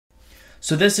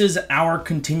So this is our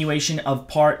continuation of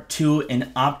part 2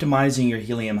 in optimizing your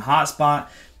Helium Hotspot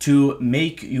to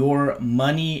make your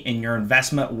money and your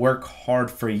investment work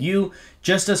hard for you,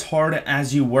 just as hard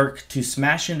as you work to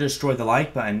smash and destroy the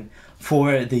like button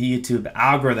for the YouTube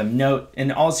algorithm. Note,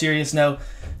 in all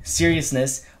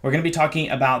seriousness, we're going to be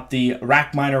talking about the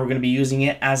rack miner. We're going to be using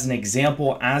it as an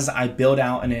example as I build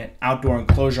out an outdoor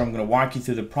enclosure. I'm going to walk you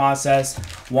through the process,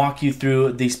 walk you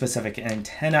through the specific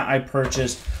antenna I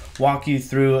purchased, walk you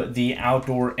through the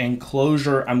outdoor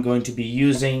enclosure I'm going to be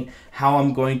using, how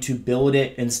I'm going to build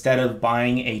it instead of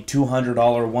buying a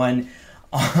 $200 one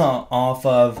off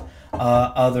of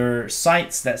other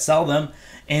sites that sell them,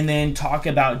 and then talk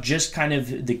about just kind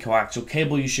of the coaxial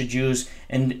cable you should use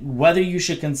and whether you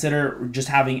should consider just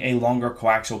having a longer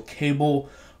coaxial cable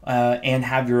and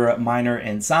have your miner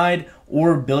inside,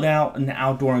 or build out an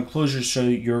outdoor enclosure so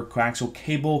your coaxial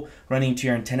cable running to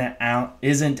your antenna out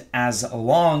isn't as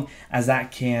long, as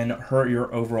that can hurt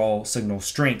your overall signal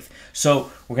strength. So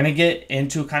we're going to get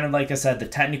into, kind of like I said, the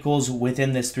technicals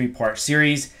within this 3-part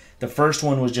series. The first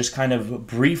one was just kind of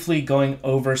briefly going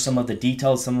over some of the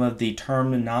details, some of the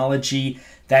terminology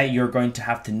that you're going to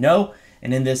have to know.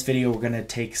 And in this video, we're going to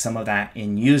take some of that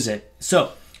and use it.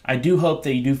 So I do hope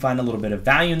that you do find a little bit of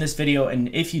value in this video.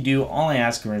 And if you do, all I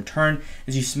ask in return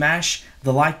is you smash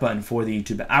the like button for the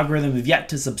YouTube algorithm. If you've yet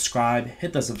to subscribe,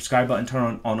 hit the subscribe button, turn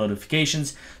on all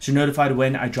notifications so you're notified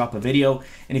when I drop a video.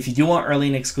 And if you do want early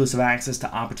and exclusive access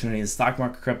to opportunity in the stock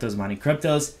market, cryptos, mining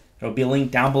cryptos, there will be a link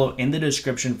down below in the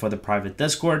description for the private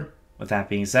Discord. With that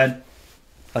being said,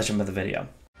 let's jump into the video.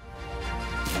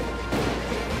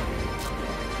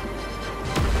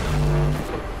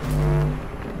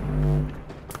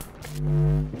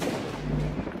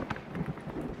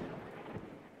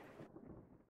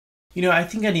 You know, I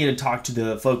think I need to talk to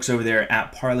the folks over there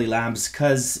at Parley Labs,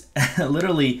 because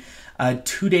literally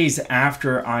 2 days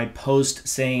after I post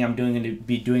saying I'm going to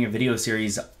be doing a video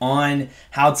series on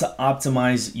how to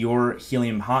optimize your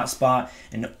Helium Hotspot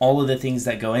and all of the things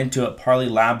that go into it, Parley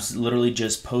Labs literally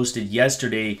just posted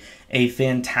yesterday a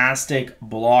fantastic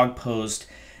blog post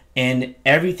and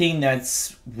everything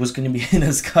that's was going to be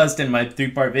discussed in my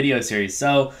 3-part video series.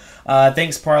 So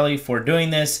thanks, Parley, for doing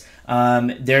this.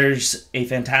 There's a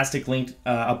fantastic link.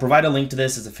 I'll provide a link to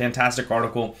this. It's a fantastic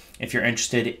article if you're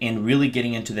interested in really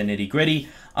getting into the nitty-gritty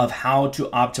of how to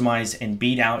optimize and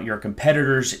beat out your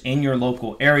competitors in your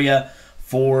local area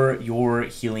for your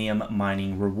helium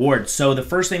mining rewards. So the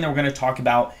first thing that we're going to talk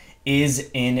about is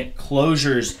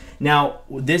enclosures. Now,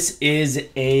 this is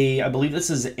I believe this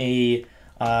is a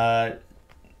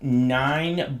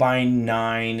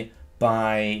 9x9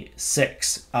 by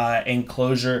 6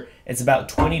 enclosure. It's about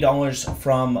 $20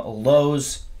 from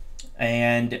Lowe's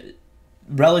and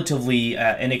relatively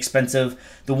inexpensive.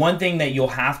 The one thing that you'll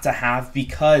have to have,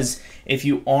 because if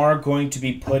you are going to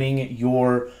be putting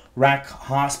your rack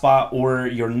hotspot or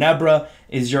your Nebra,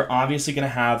 is you're obviously going to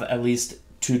have at least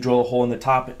to drill a hole in the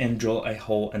top and drill a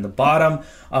hole in the bottom.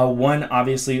 One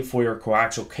obviously for your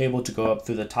coaxial cable to go up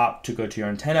through the top to go to your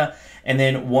antenna, and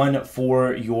then one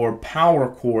for your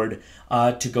power cord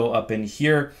to go up in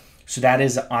here. So that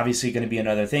is obviously going to be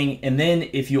another thing. And then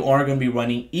if you are going to be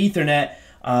running Ethernet,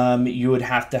 you would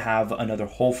have to have another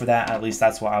hole for that. At least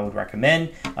that's what I would recommend.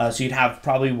 So you'd have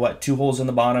probably 2 holes in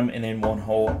the bottom and then 1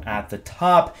 hole at the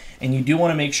top. And you do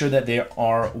want to make sure that they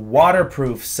are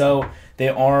waterproof. So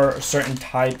there are certain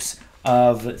types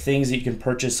of things that you can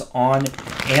purchase on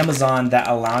Amazon that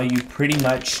allow you pretty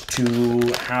much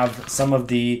to have some of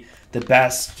the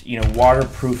best,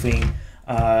 waterproofing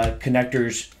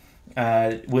connectors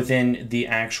within the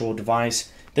actual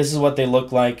device. This is what they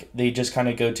look like. They just kind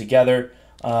of go together.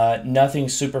 Nothing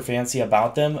super fancy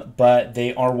about them, but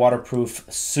they are waterproof,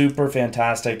 super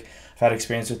fantastic. I've had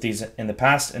experience with these in the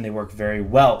past and they work very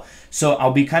well. So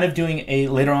I'll be kind of doing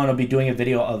later on, I'll be doing a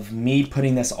video of me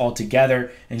putting this all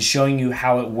together and showing you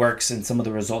how it works and some of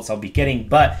the results I'll be getting.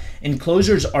 But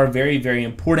enclosures are very, very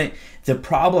important. The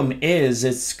problem is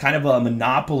it's kind of a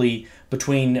monopoly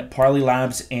between Parley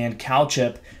Labs and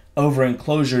CalChip over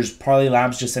enclosures. Parley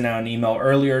Labs just sent out an email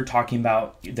earlier talking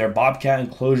about their Bobcat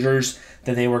enclosures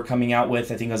that they were coming out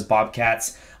with. I think it was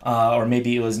Bobcats or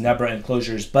maybe it was Nebra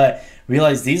enclosures, but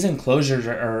realize these enclosures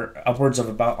are upwards of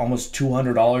about almost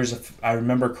 $200 if I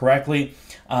remember correctly.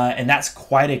 And that's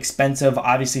quite expensive.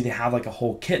 Obviously they have like a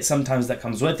whole kit sometimes that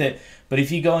comes with it, but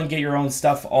if you go and get your own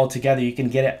stuff all together, you can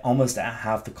get it almost at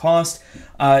half the cost.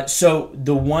 So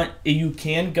you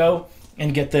can go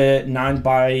and get the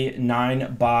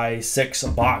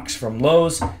 9x9x6 box from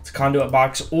Lowe's. It's a conduit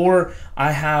box, or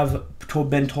I have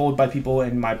been told by people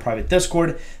in my private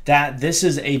Discord that this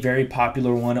is a very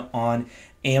popular one on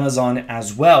Amazon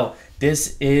as well.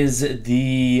 This is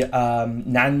the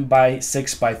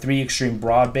 9x6x3 extreme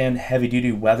broadband heavy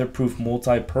duty weatherproof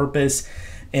multi-purpose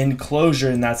enclosure,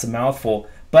 and that's a mouthful.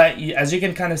 But as you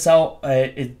can kind of tell,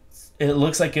 it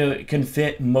looks like it can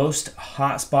fit most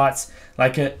hotspots.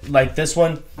 Like this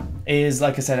one is,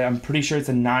 like I said, I'm pretty sure it's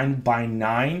a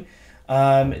 9x9.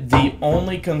 The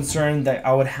only concern that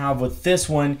I would have with this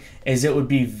one is it would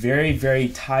be very, very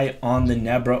tight on the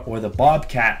Nebra or the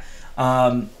Bobcat.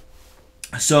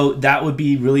 So that would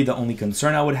be really the only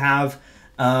concern I would have.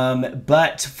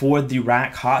 But for the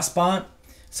rack hotspot,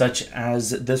 such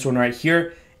as this one right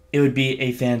here, it would be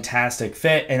a fantastic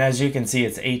fit. And as you can see,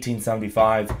 it's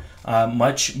 $18.75,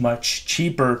 much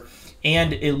cheaper.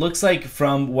 And it looks like,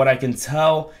 from what I can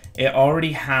tell, it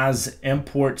already has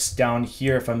imports down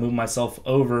here. If I move myself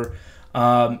over,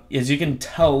 as you can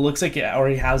tell, it looks like it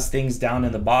already has things down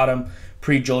in the bottom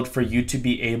pre-drilled for you to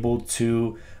be able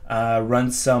to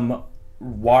run some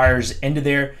wires into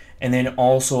there. And then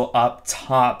also up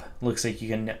top, looks like you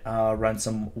can run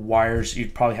some wires.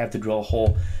 You'd probably have to drill a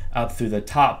hole up through the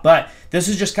top. But this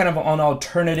is just kind of an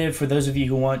alternative for those of you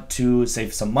who want to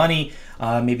save some money.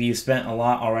 Maybe you spent a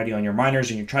lot already on your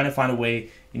miners and you're trying to find a way,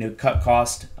 cut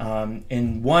cost.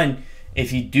 And one,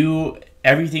 if you do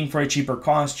everything for a cheaper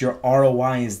cost, your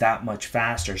ROI is that much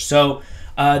faster. So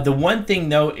the one thing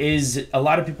though is, a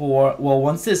lot of people, well,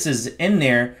 once this is in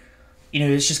there,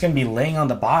 it's just going to be laying on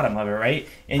the bottom of it, right?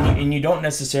 And you don't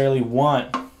necessarily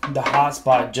want the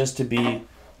hotspot just to be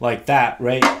like that,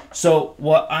 right? So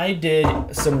what I did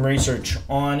some research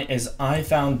on is I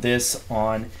found this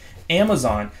on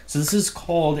Amazon. So this is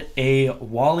called a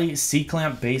Wally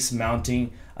C-clamp base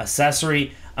mounting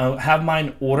accessory. I have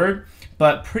mine ordered,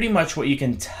 but pretty much what you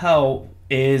can tell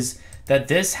is that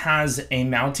this has a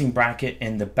mounting bracket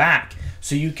in the back.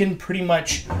 So you can pretty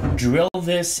much drill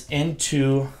this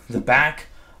into the back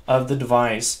of the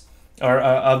device, or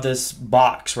of this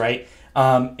box, right?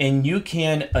 And you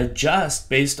can adjust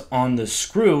based on the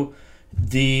screw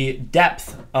the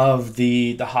depth of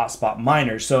the hotspot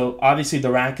miner. So obviously the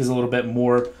rack is a little bit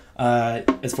more,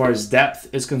 as far as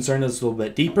depth is concerned, it's a little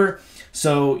bit deeper.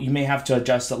 So you may have to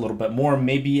adjust a little bit more,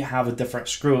 maybe have a different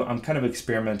screw. I'm kind of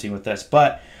experimenting with this,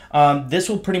 but this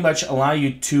will pretty much allow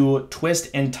you to twist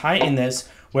and tighten this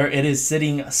where it is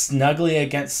sitting snugly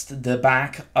against the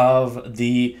back of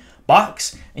the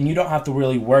box, and you don't have to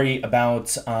really worry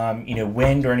about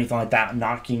wind or anything like that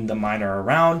knocking the miner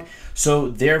around. So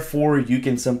therefore you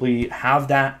can simply have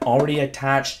that already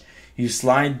attached. You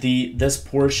slide this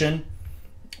portion,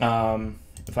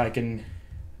 if I can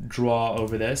draw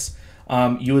over this,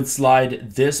 you would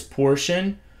slide this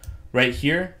portion right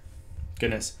here,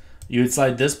 you would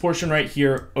slide this portion right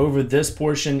here over this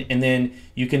portion, and then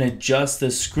you can adjust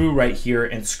the screw right here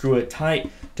and screw it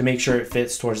tight to make sure it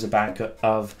fits towards the back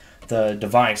of the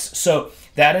device. So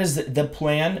that is the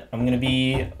plan. I'm going to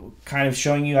be kind of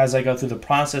showing you as I go through the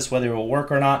process whether it will work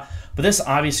or not, but this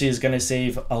obviously is going to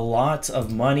save a lot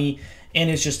of money, and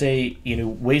it's just a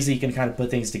ways that you can kind of put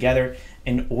things together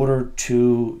in order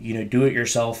to do it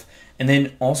yourself. And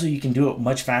then also you can do it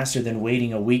much faster than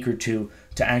waiting a week or two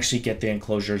to actually get the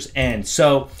enclosures in.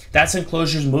 So that's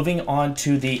enclosures. Moving on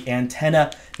to the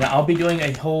antenna. Now I'll be doing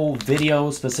a whole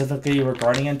video specifically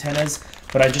regarding antennas,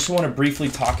 but I just want to briefly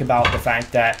talk about the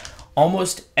fact that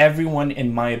almost everyone,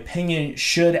 in my opinion,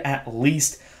 should at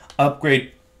least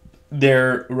upgrade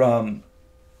their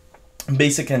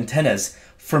basic antennas.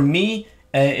 For me,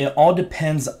 it all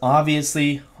depends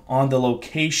obviously on the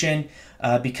location,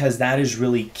 because that is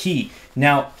really key.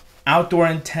 Now, outdoor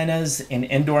antennas and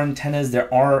indoor antennas,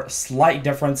 there are slight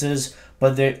differences,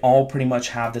 but they all pretty much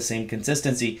have the same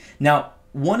consistency. Now,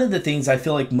 one of the things I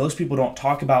feel like most people don't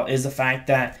talk about is the fact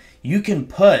that you can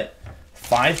put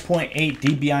 5.8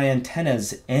 dBi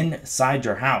antennas inside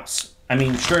your house. I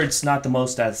mean, sure, it's not the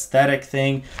most aesthetic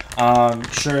thing.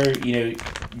 Sure,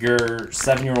 your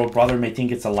 7-year-old brother may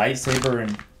think it's a lightsaber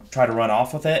and try to run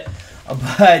off with it.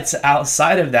 But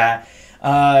outside of that,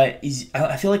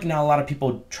 I feel like now a lot of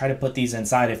people try to put these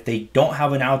inside. If they don't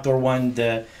have an outdoor one,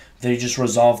 they just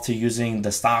resolve to using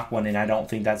the stock one, and I don't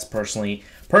think that's personally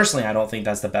I don't think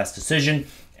that's the best decision,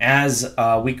 as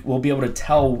we'll be able to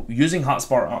tell using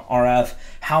Hotspot RF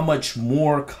how much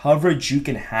more coverage you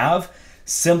can have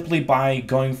simply by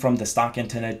going from the stock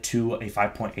antenna to a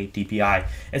 5.8 dBi.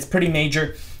 It's pretty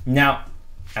major. Now,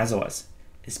 as always,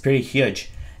 it's pretty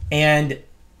huge. And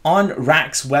on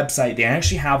Rack's website, they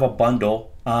actually have a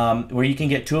bundle where you can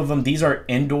get 2 of them. These are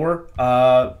indoor.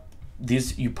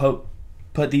 These you put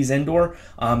put these indoor.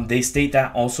 They state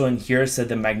that also in here, said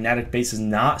the magnetic base is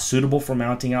not suitable for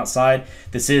mounting outside.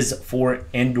 This is for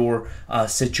indoor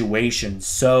situations.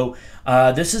 So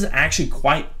this is actually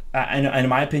quite, in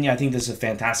my opinion, I think this is a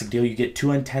fantastic deal. You get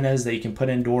 2 antennas that you can put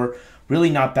indoor. Really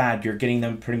not bad. You're getting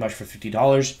them pretty much for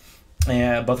 $50.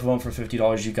 And both of them for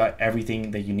 $50. You got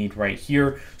everything that you need right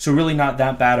here. So really not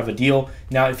that bad of a deal.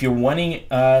 Now, if you're wanting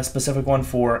a specific one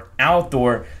for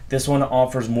outdoor, this one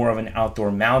offers more of an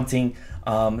outdoor mounting.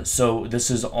 So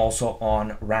this is also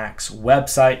on Rack's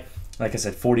website. Like I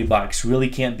said, $40. Really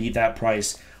can't beat that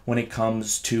price when it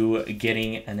comes to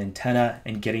getting an antenna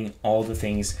and getting all the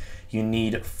things you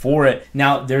need for it.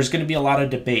 Now, there's going to be a lot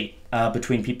of debate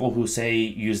between people who say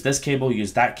use this cable,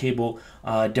 use that cable,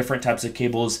 different types of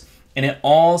cables. And it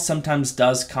all sometimes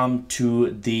does come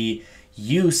to the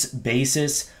use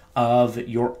basis of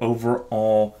your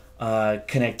overall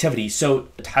connectivity. So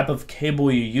the type of cable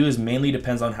you use mainly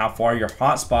depends on how far your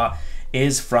hotspot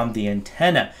is from the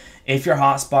antenna. If your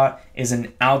hotspot is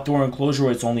an outdoor enclosure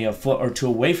where it's only a foot or two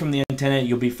away from the antenna,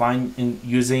 you'll be fine in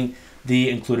using the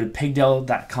included pigtail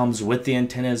that comes with the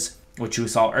antennas, which you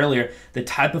saw earlier. The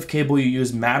type of cable you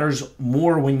use matters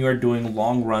more when you're doing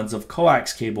long runs of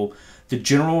coax cable. The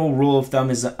general rule of thumb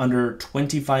is that under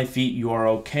 25 feet, you are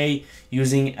okay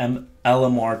using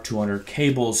LMR 200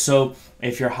 cables. So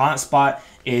if your hotspot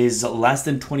is less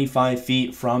than 25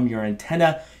 feet from your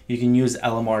antenna, you can use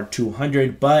LMR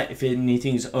 200. But if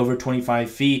anything is over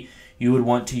 25 feet, you would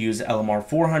want to use LMR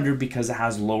 400 because it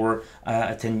has lower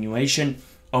attenuation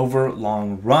over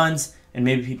long runs. And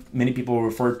maybe many people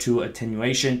refer to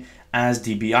attenuation as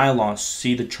dBi loss.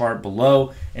 See the chart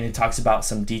below, and it talks about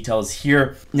some details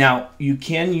here. Now, you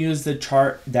can use the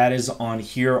chart that is on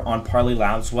here on Parley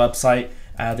Labs website.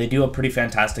 They do a pretty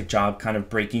fantastic job kind of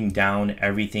breaking down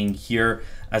everything here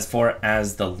as far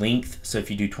as the length. So if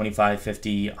you do 25,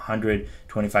 50, 100,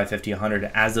 25, 50,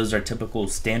 100, as those are typical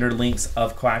standard lengths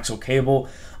of coaxial cable,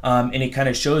 and it kind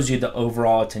of shows you the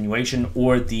overall attenuation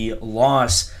or the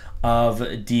loss of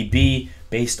dB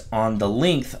based on the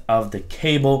length of the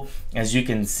cable. As you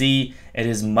can see, it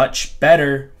is much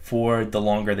better for the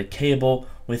longer the cable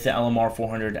with the LMR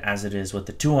 400 as it is with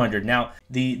the 200. Now,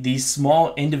 these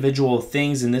small individual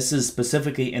things, and this is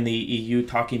specifically in the EU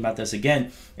talking about this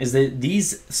again, is that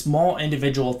these small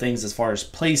individual things as far as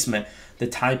placement, the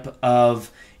type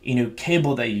of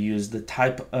cable that you use, the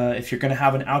type, if you're going to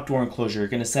have an outdoor enclosure, you're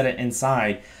going to set it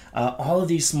inside. All of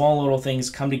these small little things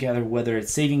come together, whether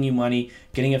it's saving you money,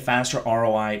 getting a faster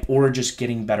ROI, or just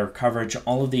getting better coverage.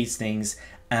 All of these things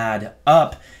add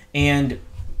up. And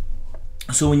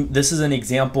so this is an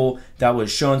example that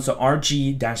was shown. So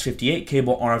RG-58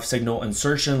 cable RF signal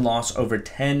insertion loss over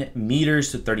 10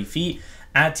 meters to 30 feet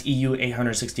at EU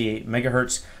 868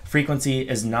 megahertz. Frequency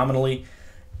is nominally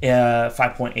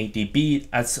 5.8 dB.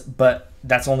 But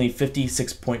that's only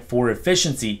 56.4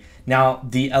 efficiency. Now,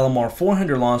 the LMR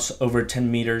 400 loss over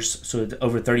 10 meters, so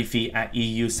over 30 feet at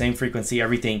EU, same frequency,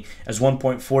 everything, is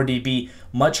 1.4 dB,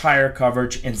 much higher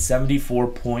coverage, and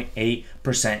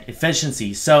 74.8%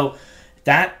 efficiency. So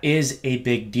that is a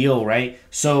big deal, right?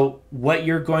 So what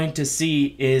you're going to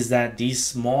see is that these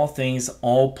small things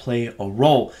all play a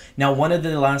role. Now, one of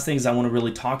the last things I want to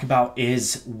really talk about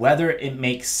is whether it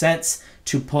makes sense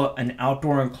to put an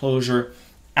outdoor enclosure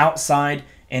outside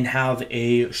and have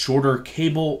a shorter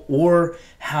cable, or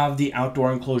have the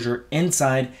outdoor enclosure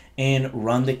inside and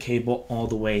run the cable all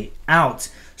the way out.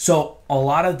 So a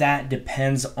lot of that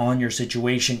depends on your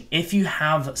situation. If you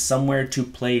have somewhere to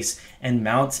place and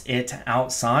mount it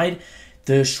outside,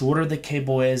 the shorter the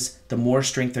cable is, the more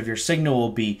strength of your signal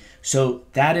will be. So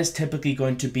that is typically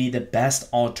going to be the best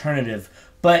alternative.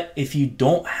 But if you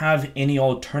don't have any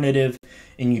alternative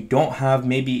and you don't have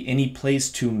maybe any place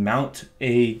to mount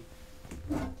a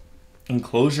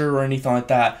enclosure or anything like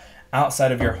that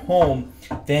outside of your home,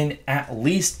 then at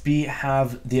least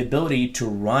have the ability to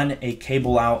run a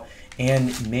cable out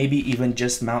and maybe even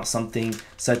just mount something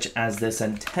such as this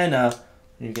antenna.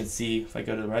 You can see if I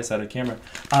go to the right side of the camera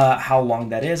how long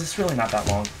that is. It's really not that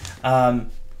long,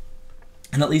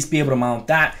 and at least be able to mount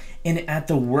that. And at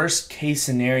the worst case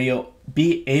scenario,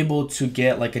 be able to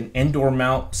get like an indoor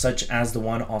mount such as the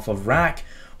one off of Rack,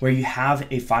 where you have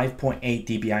a 5.8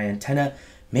 dBi antenna,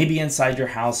 maybe inside your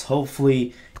house.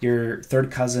 Hopefully your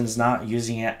third cousin's not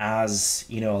using it as,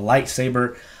 a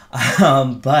lightsaber.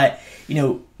 But,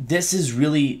 this is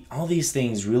really, all these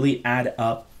things really add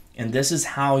up. And this is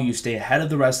how you stay ahead of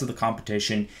the rest of the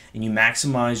competition, and you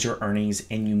maximize your earnings,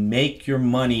 and you make your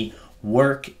money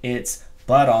work its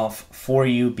butt off for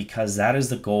you, because that is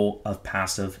the goal of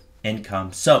passive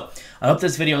income. So I hope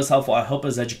this video is helpful. I hope it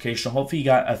was educational. Hopefully you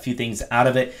got a few things out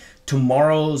of it.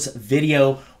 Tomorrow's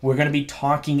video, we're going to be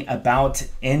talking about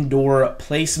indoor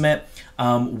placement,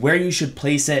 where you should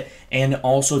place it, and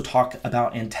also talk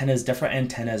about antennas, different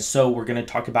antennas. So we're going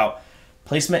to talk about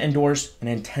placement indoors and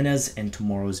antennas in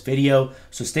tomorrow's video.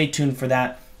 So stay tuned for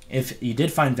that. If you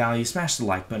did find value, smash the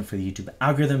like button for the YouTube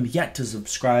algorithm. Yet to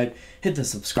subscribe, hit the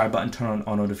subscribe button, turn on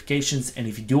all notifications. And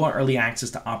if you do want early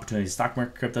access to opportunity stock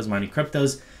market cryptos, mining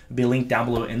cryptos, there'll be a link down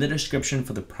below in the description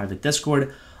for the private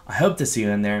Discord. I hope to see you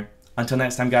in there. Until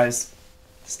next time, guys,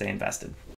 stay invested.